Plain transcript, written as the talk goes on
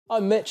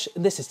I'm Mitch,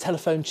 and this is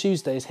Telephone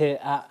Tuesdays here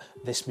at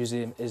This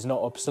Museum Is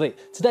Not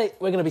Obsolete. Today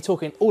we're going to be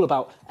talking all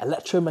about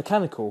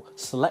electromechanical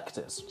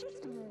selectors.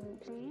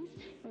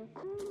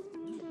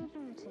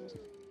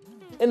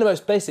 In the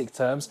most basic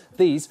terms,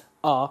 these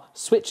are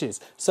switches.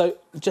 So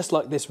just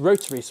like this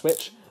rotary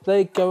switch,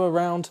 they go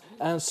around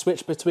and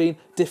switch between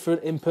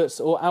different inputs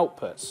or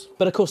outputs.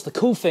 But of course the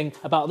cool thing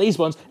about these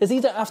ones is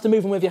you don't have to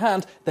move them with your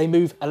hand, they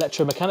move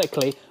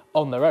electromechanically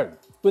on their own.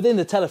 Within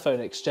the telephone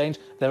exchange,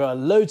 there are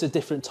loads of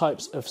different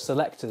types of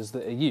selectors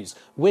that are used.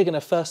 We're going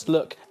to first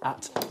look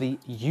at the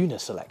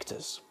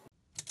uniselectors.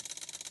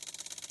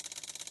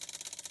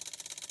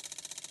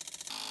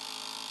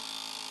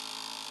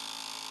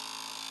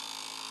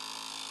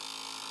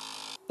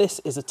 This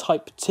is a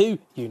Type 2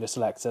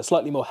 uniselector, a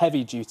slightly more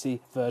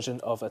heavy-duty version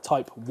of a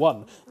Type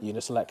 1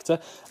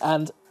 uniselector,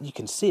 and you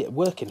can see it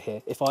working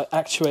here if I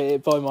actuate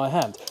it by my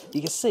hand. You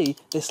can see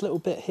this little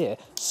bit here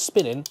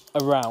spinning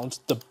around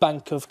the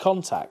bank of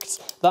contacts.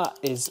 That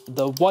is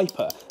the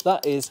wiper,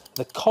 that is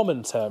the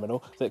common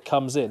terminal that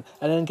comes in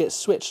and then gets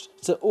switched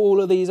to all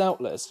of these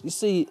outlets. You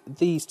see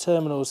these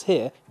terminals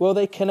here, well,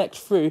 they connect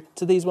through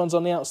to these ones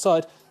on the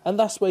outside, and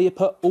that's where you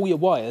put all your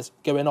wires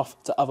going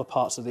off to other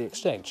parts of the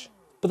exchange.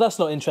 But that's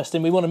not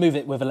interesting, we want to move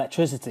it with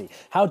electricity.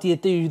 How do you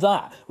do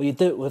that? Well, you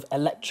do it with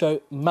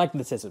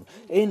electromagnetism.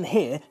 In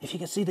here, if you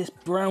can see this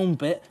brown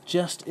bit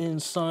just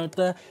inside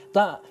there,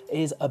 that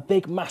is a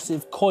big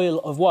massive coil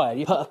of wire.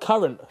 You put a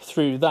current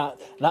through that,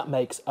 that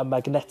makes a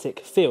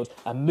magnetic field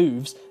and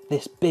moves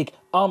this big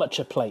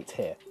armature plate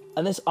here.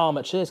 And this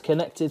armature is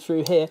connected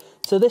through here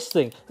to this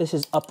thing. This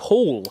is a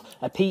Pawl,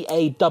 a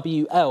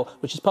P-A-W-L,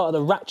 which is part of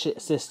the ratchet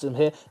system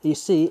here. You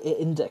see it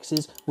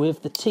indexes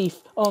with the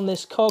teeth on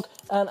this cog,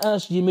 and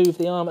as you move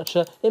the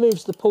armature, it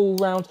moves the Pawl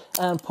round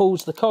and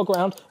pulls the cog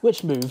round,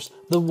 which moves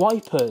the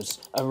wipers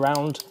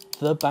around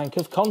the bank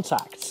of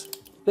contacts.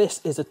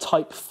 This is a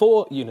Type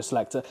 4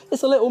 uniselector.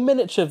 It's a little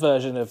miniature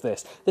version of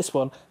this. This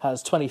one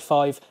has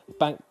 25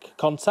 bank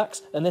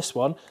contacts and this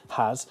one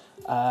has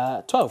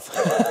 12.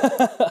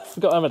 I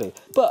forgot how many.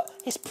 But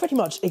it's pretty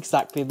much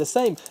exactly the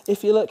same.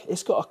 If you look,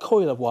 it's got a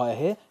coil of wire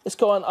here. It's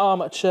got an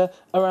armature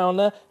around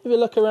there. If you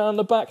look around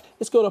the back,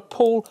 it's got a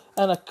Pawl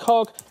and a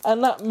cog,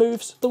 and that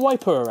moves the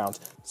wiper around.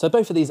 So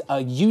both of these are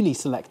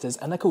uniselectors,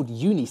 and they're called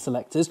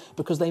uniselectors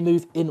because they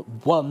move in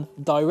one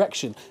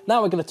direction.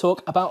 Now we're going to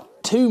talk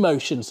about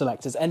two-motion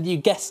selectors, and you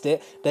guessed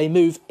it, they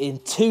move in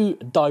two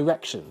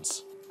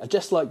directions.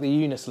 Just like the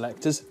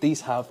uniselectors,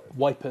 these have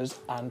wipers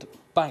and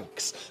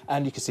banks,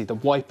 and you can see the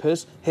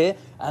wipers here,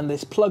 and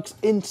this plugs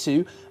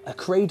into a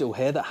cradle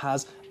here that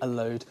has a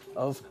load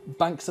of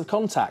banks of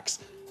contacts.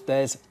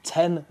 There's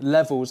 10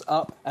 levels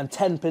up and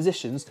 10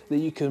 positions that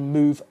you can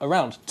move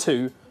around.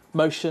 Two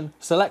motion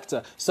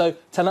selector. So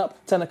 10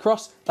 up, 10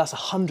 across, that's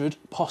 100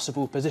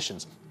 possible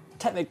positions.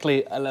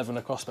 Technically 11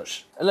 across,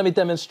 but let me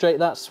demonstrate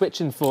that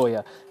switching for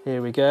you.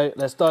 Here we go,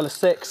 let's dial a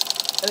 6,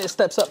 and it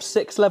steps up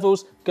 6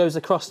 levels, goes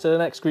across to the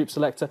next group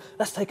selector.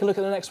 Let's take a look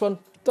at the next one,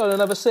 dial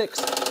another 6,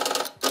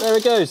 there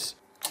it goes.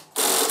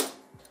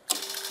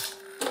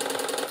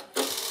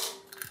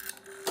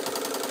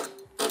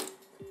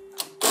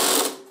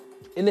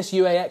 In this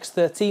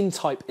UAX13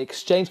 type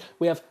exchange,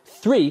 we have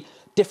 3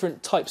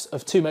 different types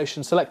of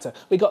two-motion selector.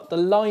 We've got the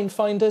line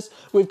finders,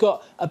 we've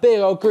got a big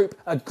old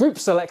group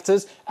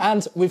selectors,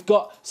 and we've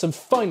got some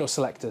final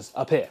selectors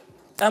up here.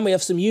 And we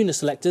have some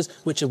uniselectors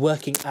which are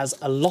working as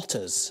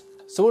allotters.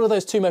 So all of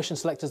those two-motion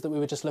selectors that we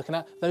were just looking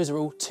at, those are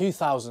all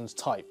 2000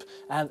 type.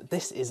 And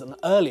this is an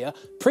earlier,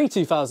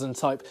 pre-2000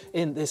 type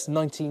in this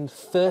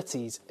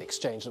 1930s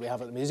exchange that we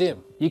have at the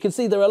museum. You can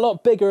see they're a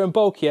lot bigger and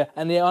bulkier,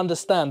 and you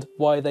understand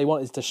why they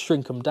wanted to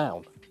shrink them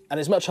down. And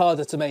it's much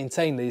harder to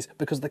maintain these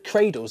because the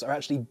cradles are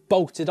actually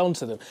bolted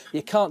onto them.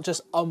 You can't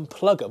just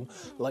unplug them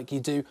like you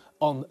do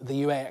on the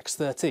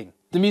UAX13.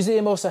 The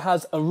museum also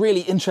has a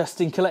really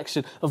interesting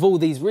collection of all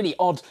these really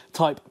odd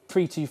type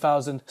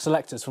pre-2000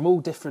 selectors from all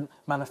different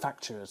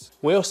manufacturers.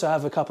 We also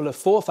have a couple of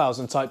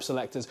 4000 type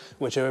selectors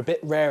which are a bit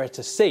rarer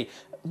to see.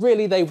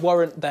 Really, they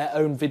warrant their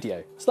own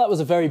video. So that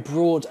was a very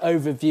broad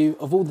overview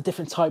of all the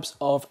different types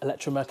of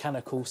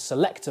electromechanical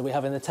selector we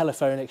have in the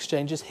telephone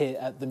exchanges here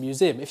at the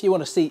museum. If you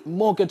want to see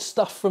more good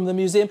stuff from the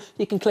museum,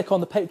 you can click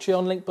on the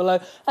Patreon link below,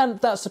 and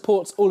that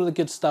supports all of the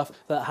good stuff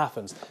that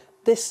happens.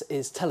 This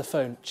is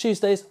Telephone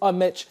Tuesdays. I'm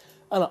Mitch,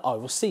 and I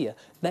will see you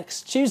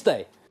next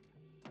Tuesday.